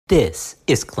This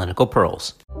is Clinical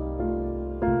Pearls.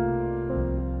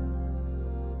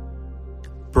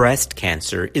 Breast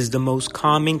cancer is the most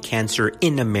common cancer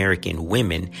in American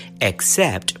women,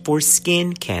 except for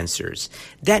skin cancers.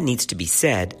 That needs to be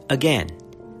said again.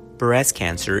 Breast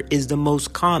cancer is the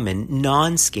most common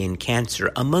non-skin cancer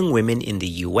among women in the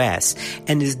U.S.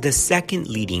 and is the second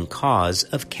leading cause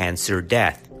of cancer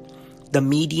death. The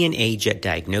median age at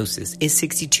diagnosis is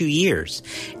 62 years,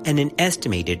 and an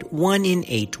estimated 1 in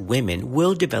 8 women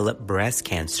will develop breast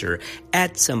cancer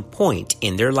at some point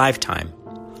in their lifetime.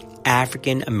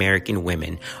 African American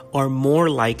women are more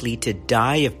likely to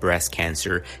die of breast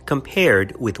cancer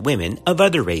compared with women of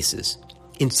other races.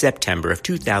 In September of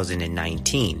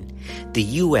 2019, the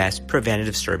U.S.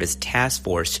 Preventive Service Task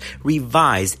Force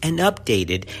revised and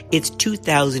updated its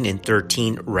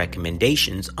 2013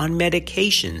 recommendations on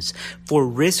medications for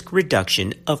risk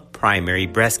reduction of primary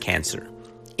breast cancer.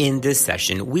 In this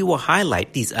session, we will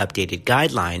highlight these updated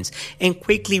guidelines and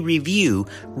quickly review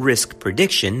risk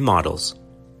prediction models.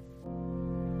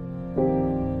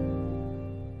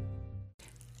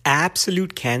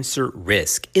 Absolute cancer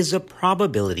risk is a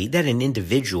probability that an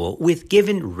individual with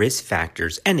given risk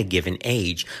factors and a given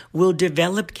age will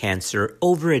develop cancer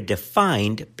over a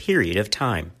defined period of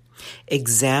time.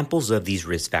 Examples of these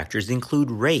risk factors include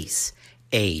race,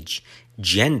 age,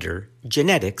 gender,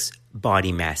 genetics,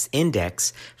 body mass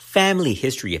index, family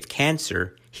history of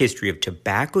cancer, history of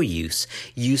tobacco use,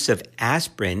 use of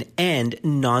aspirin and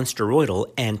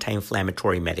nonsteroidal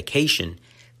anti-inflammatory medication,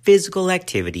 physical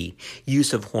activity,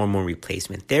 use of hormone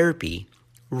replacement therapy,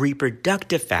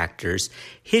 reproductive factors,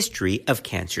 history of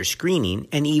cancer screening,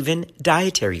 and even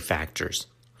dietary factors.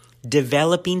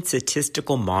 Developing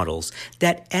statistical models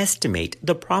that estimate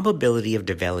the probability of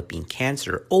developing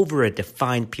cancer over a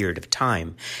defined period of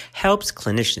time helps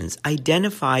clinicians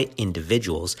identify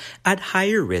individuals at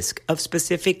higher risk of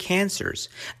specific cancers,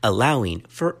 allowing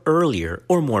for earlier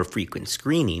or more frequent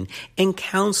screening and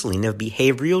counseling of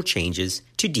behavioral changes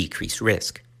to decrease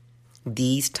risk.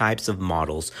 These types of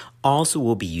models also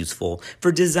will be useful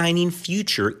for designing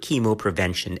future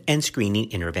chemoprevention and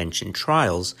screening intervention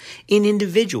trials in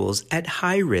individuals at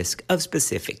high risk of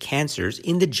specific cancers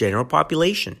in the general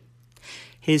population.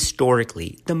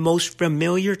 Historically, the most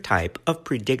familiar type of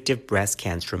predictive breast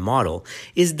cancer model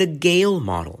is the Gail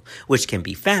model, which can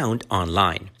be found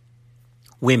online.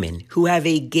 Women who have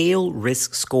a Gail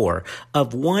risk score of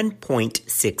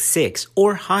 1.66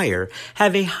 or higher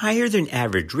have a higher than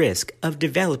average risk of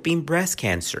developing breast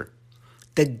cancer.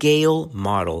 The Gail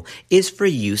model is for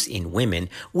use in women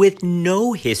with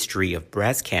no history of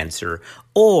breast cancer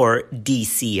or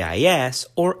DCIS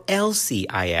or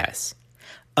LCIS.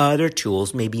 Other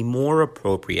tools may be more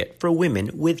appropriate for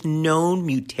women with known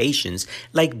mutations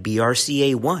like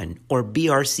BRCA1 or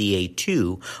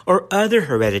BRCA2 or other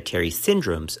hereditary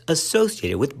syndromes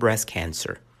associated with breast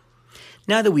cancer.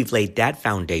 Now that we've laid that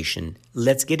foundation,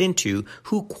 let's get into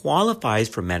who qualifies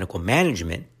for medical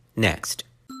management next.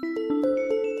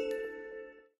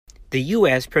 The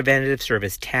U.S. Preventive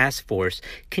Service Task Force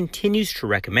continues to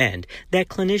recommend that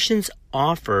clinicians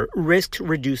offer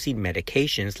risk-reducing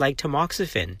medications like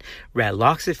tamoxifen,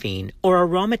 raloxifene, or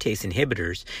aromatase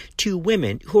inhibitors to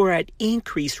women who are at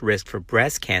increased risk for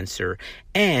breast cancer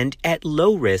and at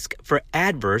low risk for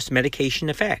adverse medication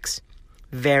effects.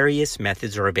 Various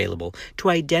methods are available to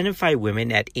identify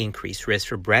women at increased risk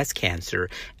for breast cancer,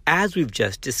 as we've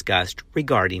just discussed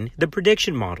regarding the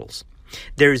prediction models.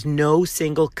 There is no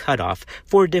single cutoff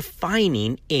for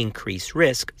defining increased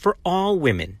risk for all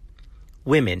women.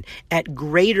 Women at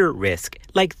greater risk,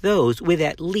 like those with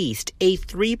at least a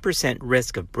 3%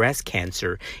 risk of breast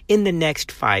cancer in the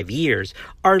next 5 years,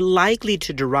 are likely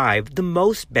to derive the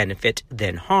most benefit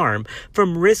than harm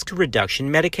from risk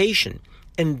reduction medication.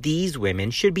 And these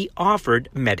women should be offered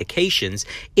medications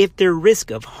if their risk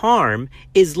of harm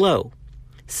is low.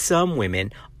 Some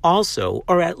women also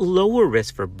are at lower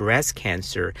risk for breast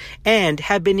cancer and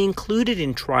have been included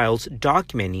in trials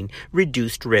documenting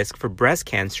reduced risk for breast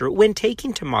cancer when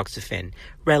taking tamoxifen,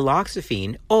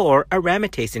 raloxifene, or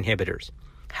aromatase inhibitors.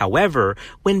 However,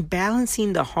 when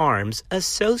balancing the harms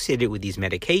associated with these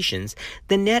medications,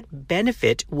 the net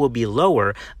benefit will be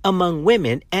lower among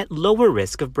women at lower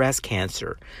risk of breast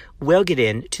cancer. We'll get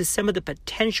into some of the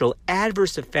potential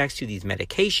adverse effects to these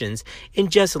medications in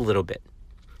just a little bit.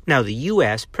 Now, the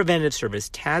U.S. Preventive Service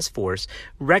Task Force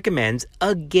recommends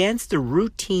against the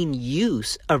routine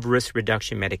use of risk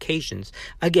reduction medications,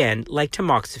 again, like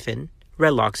tamoxifen,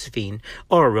 raloxifene,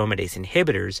 or aromatase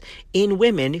inhibitors, in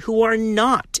women who are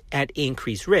not at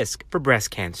increased risk for breast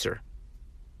cancer.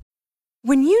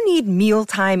 When you need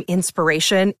mealtime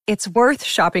inspiration, it's worth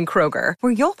shopping Kroger,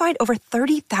 where you'll find over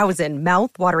 30,000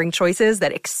 mouth-watering choices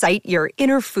that excite your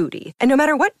inner foodie. And no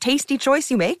matter what tasty choice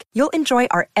you make, you'll enjoy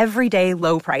our everyday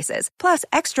low prices, plus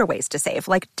extra ways to save,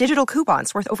 like digital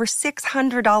coupons worth over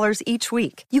 $600 each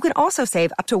week. You can also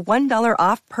save up to $1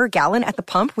 off per gallon at the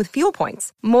pump with fuel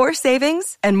points. More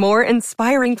savings and more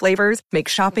inspiring flavors make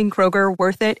shopping Kroger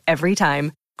worth it every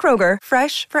time. Kroger,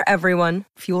 fresh for everyone.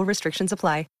 Fuel restrictions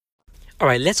apply. All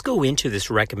right, let's go into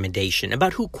this recommendation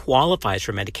about who qualifies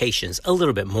for medications a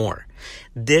little bit more.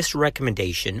 This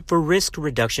recommendation for risk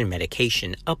reduction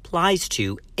medication applies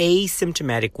to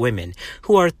asymptomatic women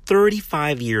who are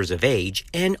 35 years of age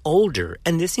and older,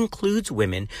 and this includes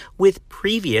women with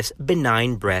previous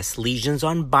benign breast lesions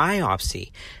on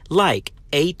biopsy, like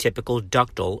atypical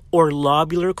ductal or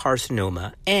lobular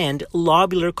carcinoma and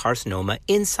lobular carcinoma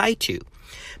in situ.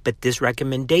 But this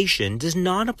recommendation does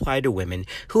not apply to women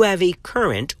who have a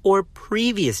current or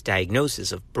previous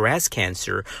diagnosis of breast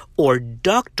cancer or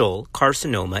ductal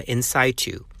carcinoma in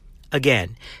situ.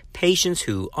 Again, patients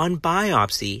who, on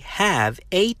biopsy, have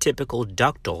atypical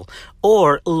ductal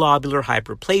or lobular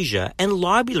hyperplasia and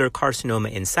lobular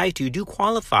carcinoma in situ do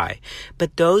qualify,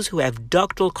 but those who have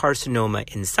ductal carcinoma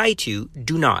in situ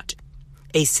do not.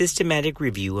 A systematic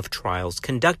review of trials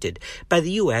conducted by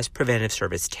the U.S. Preventive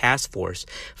Service Task Force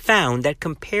found that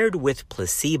compared with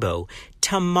placebo,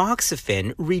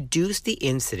 tamoxifen reduced the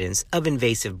incidence of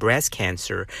invasive breast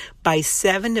cancer by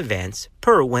 7 events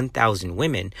per 1,000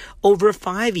 women over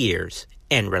 5 years,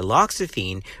 and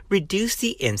raloxifene reduced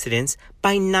the incidence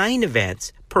by 9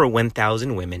 events per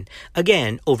 1,000 women,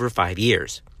 again over 5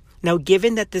 years. Now,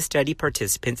 given that the study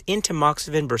participants in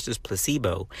tamoxifen versus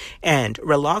placebo and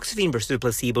raloxifene versus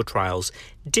placebo trials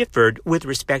differed with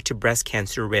respect to breast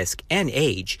cancer risk and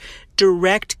age,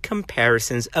 direct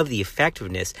comparisons of the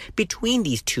effectiveness between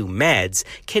these two meds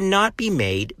cannot be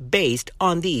made based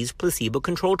on these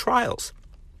placebo-controlled trials.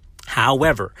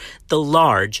 However, the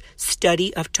large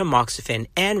study of tamoxifen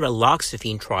and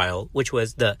raloxifene trial, which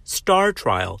was the STAR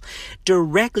trial,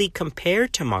 directly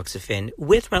compared tamoxifen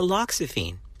with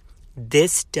raloxifene.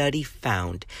 This study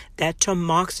found that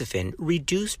tamoxifen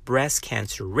reduced breast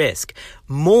cancer risk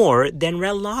more than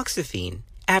raloxifene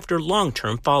after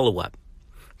long-term follow-up.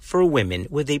 For women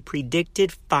with a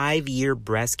predicted 5-year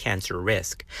breast cancer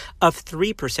risk of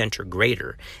 3% or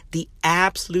greater, the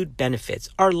absolute benefits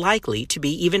are likely to be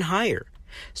even higher.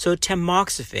 So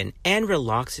tamoxifen and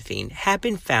raloxifene have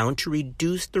been found to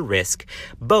reduce the risk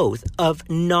both of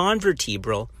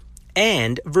non-vertebral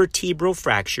and vertebral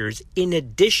fractures in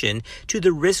addition to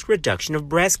the risk reduction of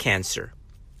breast cancer.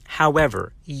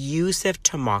 However, use of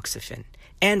tamoxifen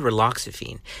and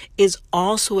raloxifene is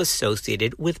also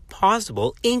associated with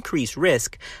possible increased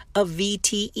risk of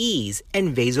VTEs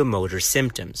and vasomotor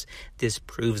symptoms. This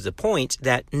proves the point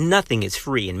that nothing is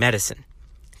free in medicine.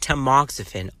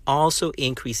 Tamoxifen also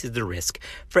increases the risk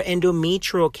for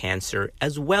endometrial cancer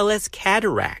as well as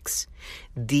cataracts.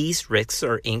 These risks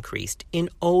are increased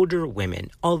in older women,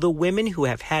 although women who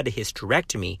have had a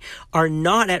hysterectomy are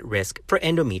not at risk for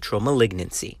endometrial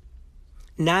malignancy.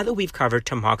 Now that we've covered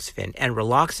tamoxifen and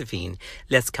raloxifene,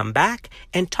 let's come back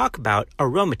and talk about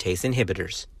aromatase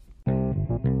inhibitors.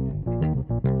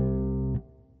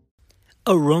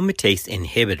 Aromatase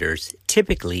inhibitors,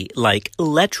 typically like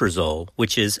letrozole,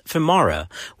 which is Femara,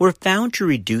 were found to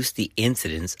reduce the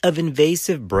incidence of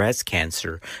invasive breast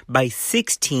cancer by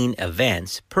 16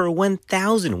 events per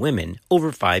 1,000 women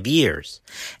over 5 years.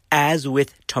 As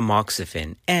with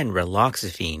tamoxifen and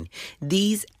raloxifene,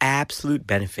 these absolute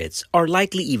benefits are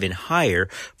likely even higher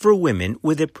for women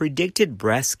with a predicted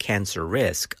breast cancer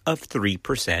risk of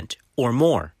 3% or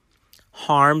more.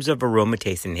 Harms of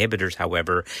aromatase inhibitors,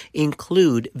 however,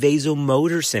 include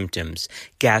vasomotor symptoms,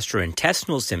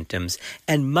 gastrointestinal symptoms,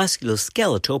 and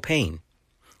musculoskeletal pain.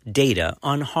 Data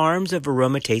on harms of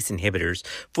aromatase inhibitors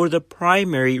for the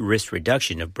primary risk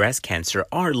reduction of breast cancer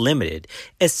are limited,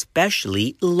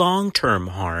 especially long-term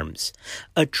harms.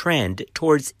 A trend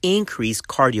towards increased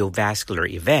cardiovascular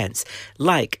events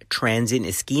like transient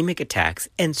ischemic attacks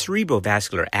and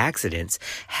cerebrovascular accidents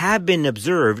have been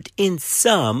observed in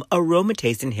some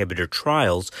aromatase inhibitor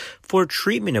trials for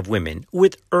treatment of women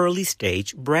with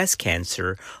early-stage breast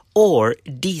cancer or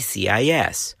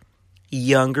DCIS.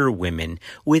 Younger women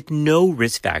with no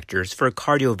risk factors for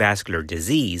cardiovascular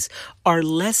disease are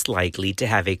less likely to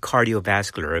have a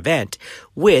cardiovascular event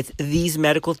with these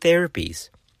medical therapies.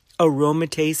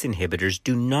 Aromatase inhibitors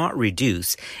do not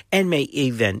reduce and may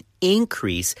even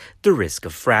increase the risk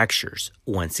of fractures.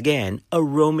 Once again,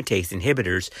 aromatase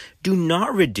inhibitors do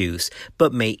not reduce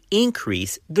but may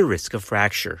increase the risk of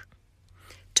fracture.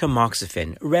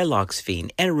 tamoxifen, raloxifene,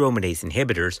 and aromatase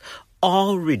inhibitors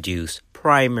all reduce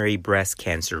primary breast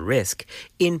cancer risk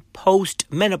in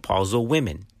postmenopausal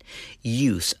women.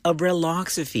 Use of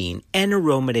raloxifene and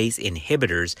aromatase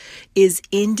inhibitors is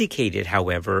indicated,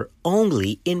 however,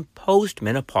 only in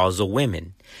postmenopausal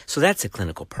women. So that's a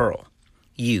clinical pearl.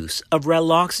 Use of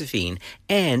raloxifene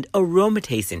and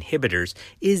aromatase inhibitors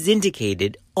is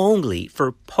indicated only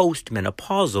for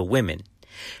postmenopausal women.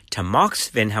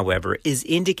 Tamoxifen, however, is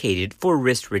indicated for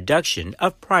risk reduction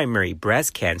of primary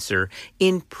breast cancer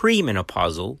in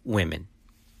premenopausal women.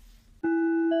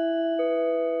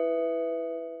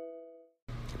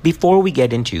 Before we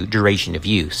get into duration of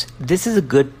use, this is a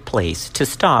good place to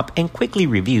stop and quickly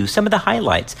review some of the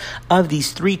highlights of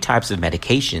these three types of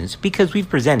medications because we've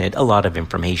presented a lot of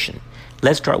information.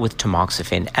 Let's start with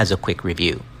tamoxifen as a quick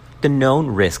review. The known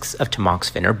risks of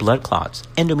tamoxifen are blood clots,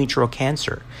 endometrial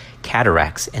cancer,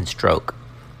 cataracts, and stroke.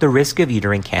 The risk of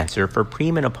uterine cancer for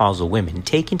premenopausal women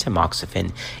taking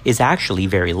tamoxifen is actually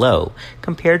very low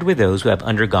compared with those who have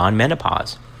undergone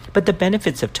menopause. But the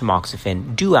benefits of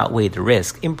tamoxifen do outweigh the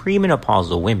risk in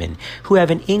premenopausal women who have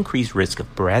an increased risk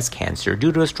of breast cancer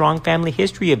due to a strong family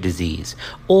history of disease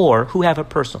or who have a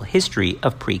personal history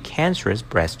of precancerous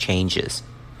breast changes.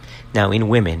 Now, in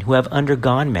women who have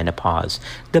undergone menopause,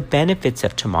 the benefits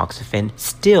of tamoxifen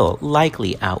still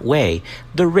likely outweigh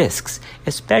the risks,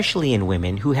 especially in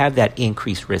women who have that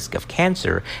increased risk of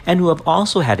cancer and who have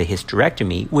also had a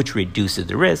hysterectomy, which reduces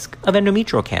the risk of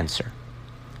endometrial cancer.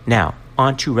 Now,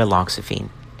 on to raloxifene.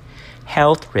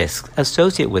 Health risks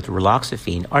associated with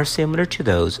raloxifene are similar to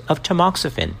those of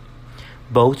tamoxifen.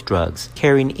 Both drugs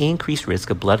carry an increased risk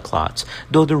of blood clots,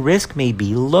 though the risk may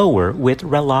be lower with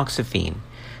raloxifene.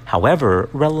 However,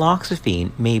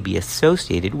 raloxifene may be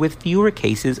associated with fewer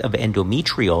cases of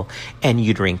endometrial and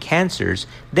uterine cancers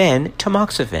than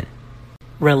tamoxifen.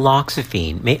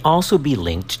 Raloxifene may also be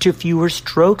linked to fewer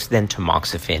strokes than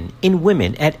tamoxifen in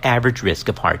women at average risk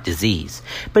of heart disease.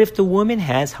 But if the woman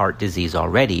has heart disease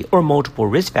already or multiple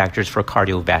risk factors for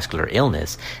cardiovascular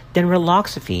illness, then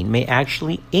raloxifene may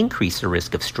actually increase the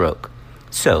risk of stroke.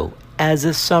 So, as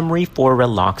a summary for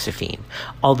raloxifene,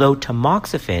 although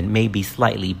tamoxifen may be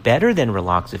slightly better than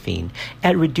raloxifene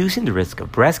at reducing the risk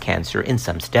of breast cancer in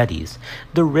some studies,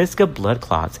 the risk of blood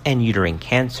clots and uterine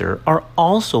cancer are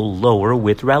also lower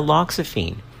with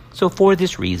raloxifene. So for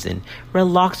this reason,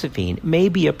 raloxifene may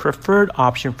be a preferred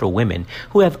option for women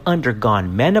who have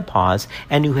undergone menopause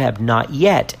and who have not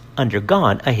yet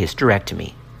undergone a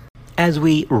hysterectomy. As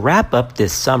we wrap up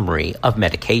this summary of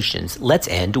medications, let's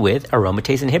end with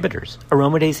aromatase inhibitors.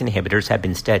 Aromatase inhibitors have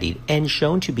been studied and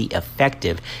shown to be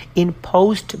effective in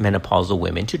postmenopausal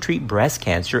women to treat breast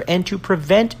cancer and to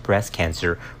prevent breast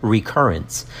cancer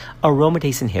recurrence.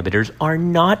 Aromatase inhibitors are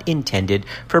not intended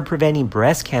for preventing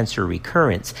breast cancer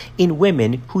recurrence in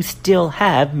women who still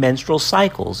have menstrual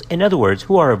cycles, in other words,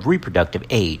 who are of reproductive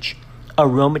age.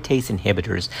 Aromatase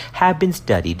inhibitors have been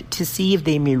studied to see if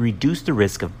they may reduce the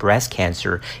risk of breast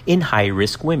cancer in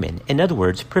high-risk women, in other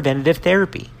words, preventative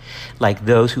therapy, like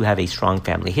those who have a strong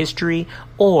family history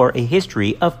or a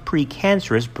history of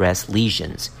precancerous breast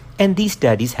lesions. And these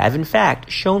studies have in fact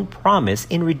shown promise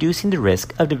in reducing the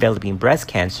risk of developing breast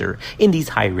cancer in these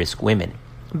high-risk women.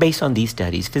 Based on these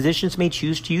studies, physicians may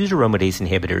choose to use aromatase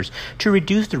inhibitors to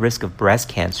reduce the risk of breast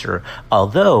cancer,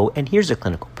 although, and here's a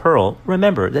clinical pearl,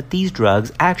 remember that these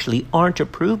drugs actually aren't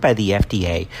approved by the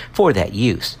FDA for that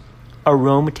use.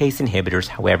 Aromatase inhibitors,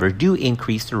 however, do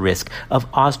increase the risk of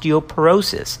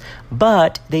osteoporosis,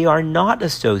 but they are not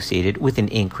associated with an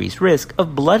increased risk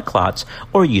of blood clots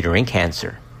or uterine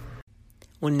cancer.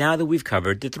 Well, now that we've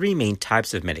covered the three main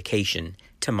types of medication,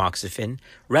 tamoxifen,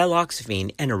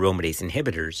 raloxifene, and aromatase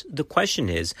inhibitors, the question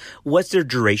is, what's their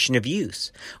duration of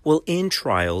use? Well, in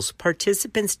trials,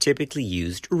 participants typically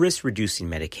used risk-reducing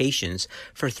medications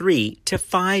for 3 to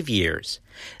 5 years.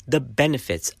 The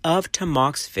benefits of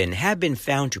tamoxifen have been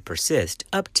found to persist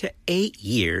up to 8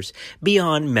 years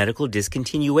beyond medical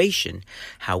discontinuation.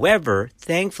 However,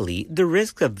 thankfully, the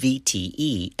risk of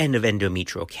VTE and of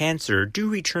endometrial cancer do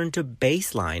return to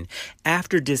baseline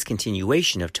after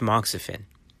discontinuation of tamoxifen.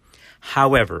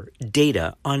 However,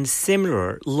 data on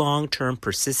similar long-term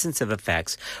persistence of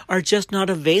effects are just not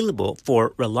available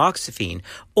for raloxifene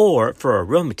or for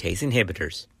aromatase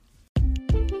inhibitors.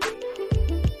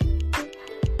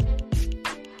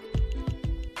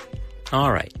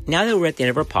 All right, now that we're at the end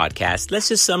of our podcast, let's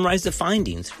just summarize the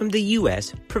findings from the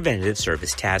U.S. Preventative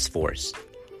Service Task Force.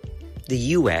 The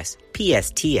U.S.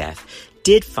 PSTF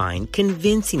did find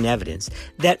convincing evidence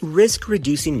that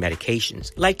risk-reducing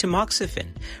medications like tamoxifen,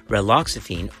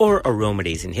 raloxifene, or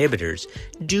aromatase inhibitors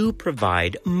do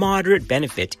provide moderate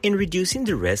benefit in reducing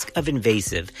the risk of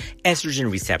invasive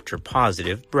estrogen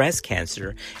receptor-positive breast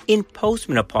cancer in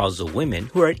postmenopausal women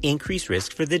who are at increased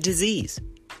risk for the disease.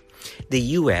 The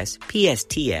U.S.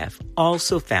 PSTF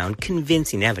also found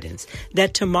convincing evidence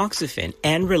that tamoxifen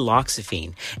and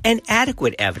raloxifene and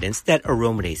adequate evidence that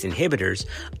aromatase inhibitors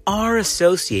are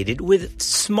associated with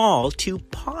small to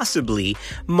possibly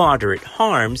moderate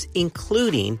harms,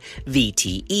 including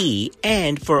VTE,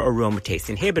 and for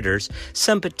aromatase inhibitors,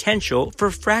 some potential for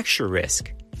fracture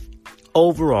risk.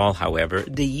 Overall, however,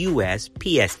 the U.S.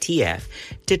 PSTF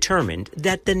determined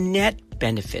that the net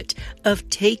benefit of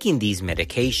taking these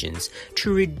medications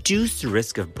to reduce the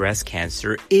risk of breast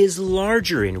cancer is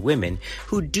larger in women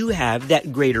who do have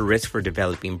that greater risk for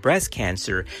developing breast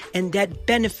cancer, and that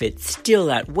benefit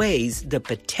still outweighs the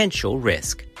potential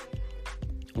risk.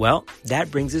 Well,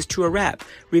 that brings us to a wrap,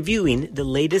 reviewing the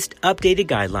latest updated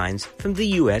guidelines from the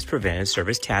U.S. Preventive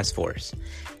Service Task Force.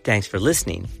 Thanks for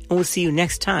listening, and we'll see you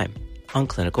next time on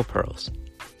Clinical Pearls.